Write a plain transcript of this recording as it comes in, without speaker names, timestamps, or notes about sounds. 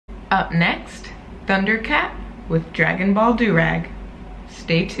Up next, Thundercat with Dragonball Durag.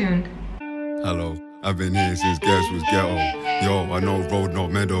 Stay tuned. Hello, I've been here since girls was ghetto. Yo, I know road,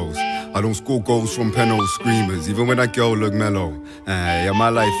 not meadows. I don't score goals from penalty screamers, even when that girl look mellow. Yeah, my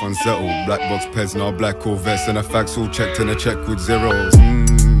life unsettled. Black box pets, now black Corvettes, and the facts all checked and a check with zeros.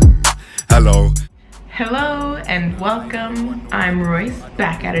 Hello. Hello and welcome. I'm Royce,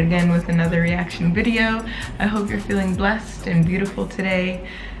 back at it again with another reaction video. I hope you're feeling blessed and beautiful today.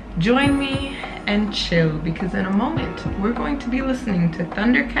 Join me and chill, because in a moment we're going to be listening to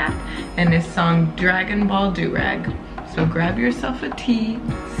Thundercat and his song Dragonball Durag. So grab yourself a tea,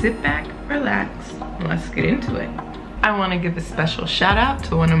 sit back, relax, and let's get into it. I want to give a special shout out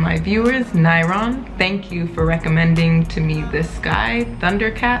to one of my viewers, Nyron. Thank you for recommending to me this guy,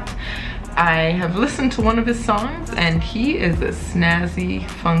 Thundercat. I have listened to one of his songs and he is a snazzy,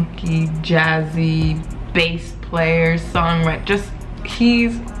 funky, jazzy bass player, songwriter.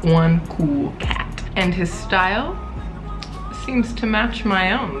 He's one cool cat. And his style seems to match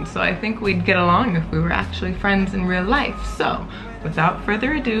my own, so I think we'd get along if we were actually friends in real life. So without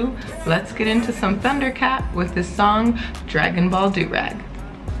further ado, let's get into some Thundercat with his song Dragonball Durag.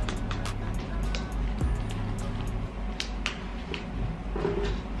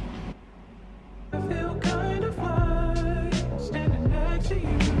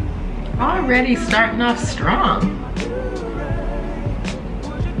 Already starting off strong.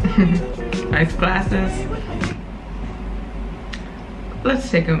 Nice glasses. Let's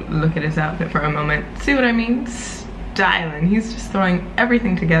take a look at his outfit for a moment. See what I mean? Styling. He's just throwing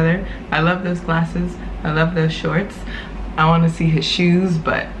everything together. I love those glasses. I love those shorts. I want to see his shoes,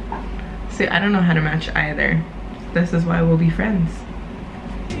 but see, I don't know how to match either. This is why we'll be friends.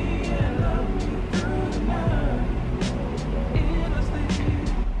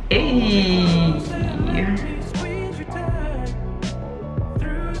 Hey.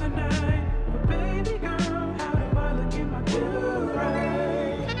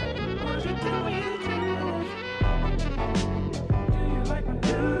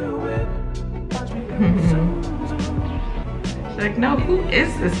 She's like, no, who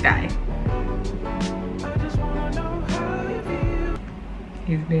is this guy?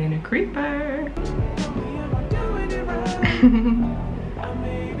 He's being a creeper.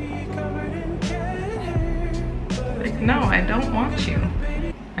 Like, no, I don't want you.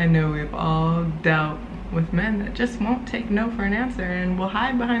 I know we've all dealt with men that just won't take no for an answer and will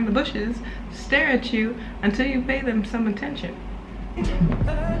hide behind the bushes, stare at you until you pay them some attention.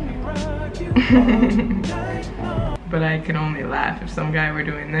 But I can only laugh. If some guy were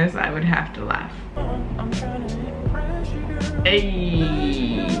doing this, I would have to laugh.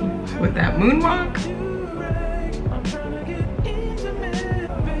 Hey, with that moonwalk.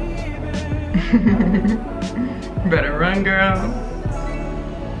 Better run, girl.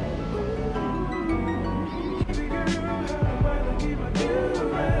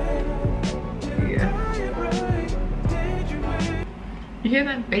 You hear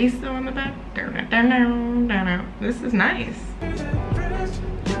that bass though in the back? This is nice.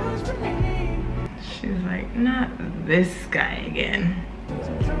 She's like, not this guy again.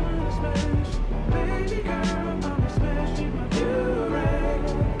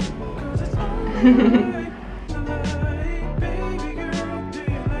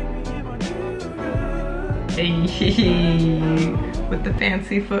 Hey, with the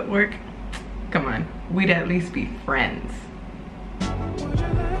fancy footwork. Come on, we'd at least be friends.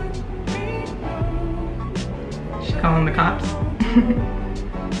 She calling the cops?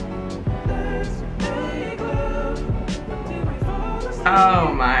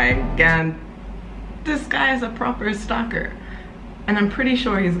 Oh my god. This guy is a proper stalker. And I'm pretty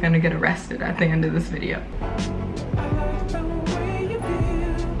sure he's gonna get arrested at the end of this video.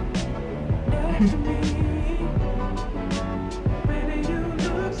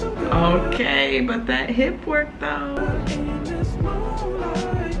 Okay, but that hip work though.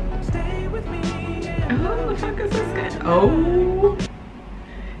 Who the fuck is this guy? Oh,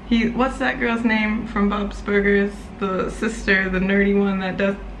 what's that girl's name from Bob's Burgers? The sister, the nerdy one that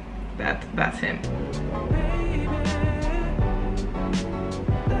does that's him.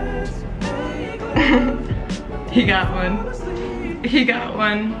 He got one. He got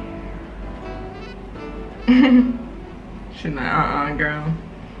one. She's like, girl.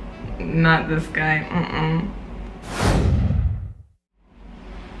 Not this guy.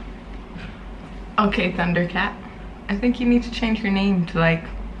 Okay, Thundercat. I think you need to change your name to like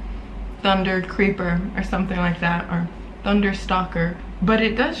Thunder Creeper or something like that, or Thunder Stalker. But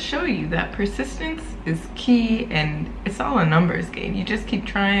it does show you that persistence is key, and it's all a numbers game. You just keep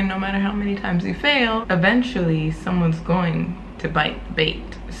trying no matter how many times you fail. Eventually, someone's going to bite the bait.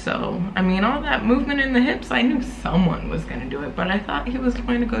 So, I mean, all that movement in the hips, I knew someone was gonna do it, but I thought he was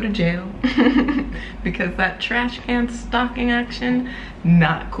going to go to jail because that trash can stalking action,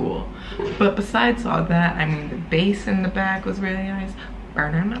 not cool. But besides all that, I mean, the bass in the back was really nice.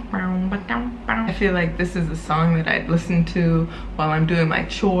 I feel like this is a song that I'd listen to while I'm doing my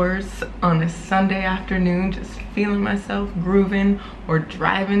chores on a Sunday afternoon, just feeling myself grooving, or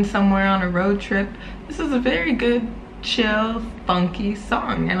driving somewhere on a road trip. This is a very good, chill, funky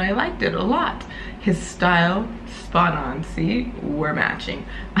song, and I liked it a lot. His style, spot on. See, we're matching.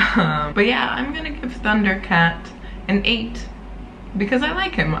 But yeah, I'm gonna give Thundercat an 8 because I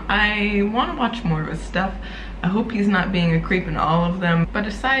like him. I want to watch more of his stuff. I hope he's not being a creep in all of them. But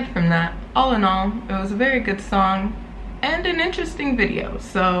aside from that, all in all, it was a very good song and an interesting video.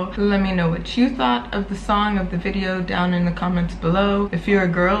 So let me know what you thought of the song, of the video, down in the comments below. If you're a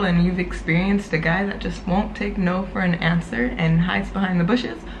girl and you've experienced a guy that just won't take no for an answer and hides behind the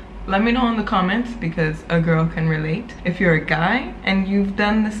bushes, let me know in the comments, because a girl can relate. If you're a guy and you've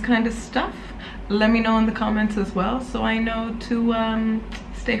done this kind of stuff, let me know in the comments as well, so I know to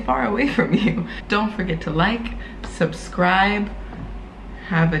stay far away from you. Don't forget to like, subscribe,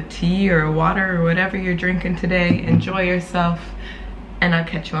 have a tea or a water or whatever you're drinking today. Enjoy yourself, and I'll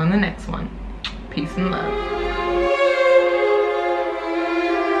catch you on the next one. Peace and love.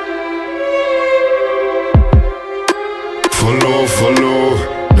 Follow,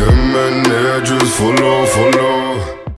 the man there, just follow.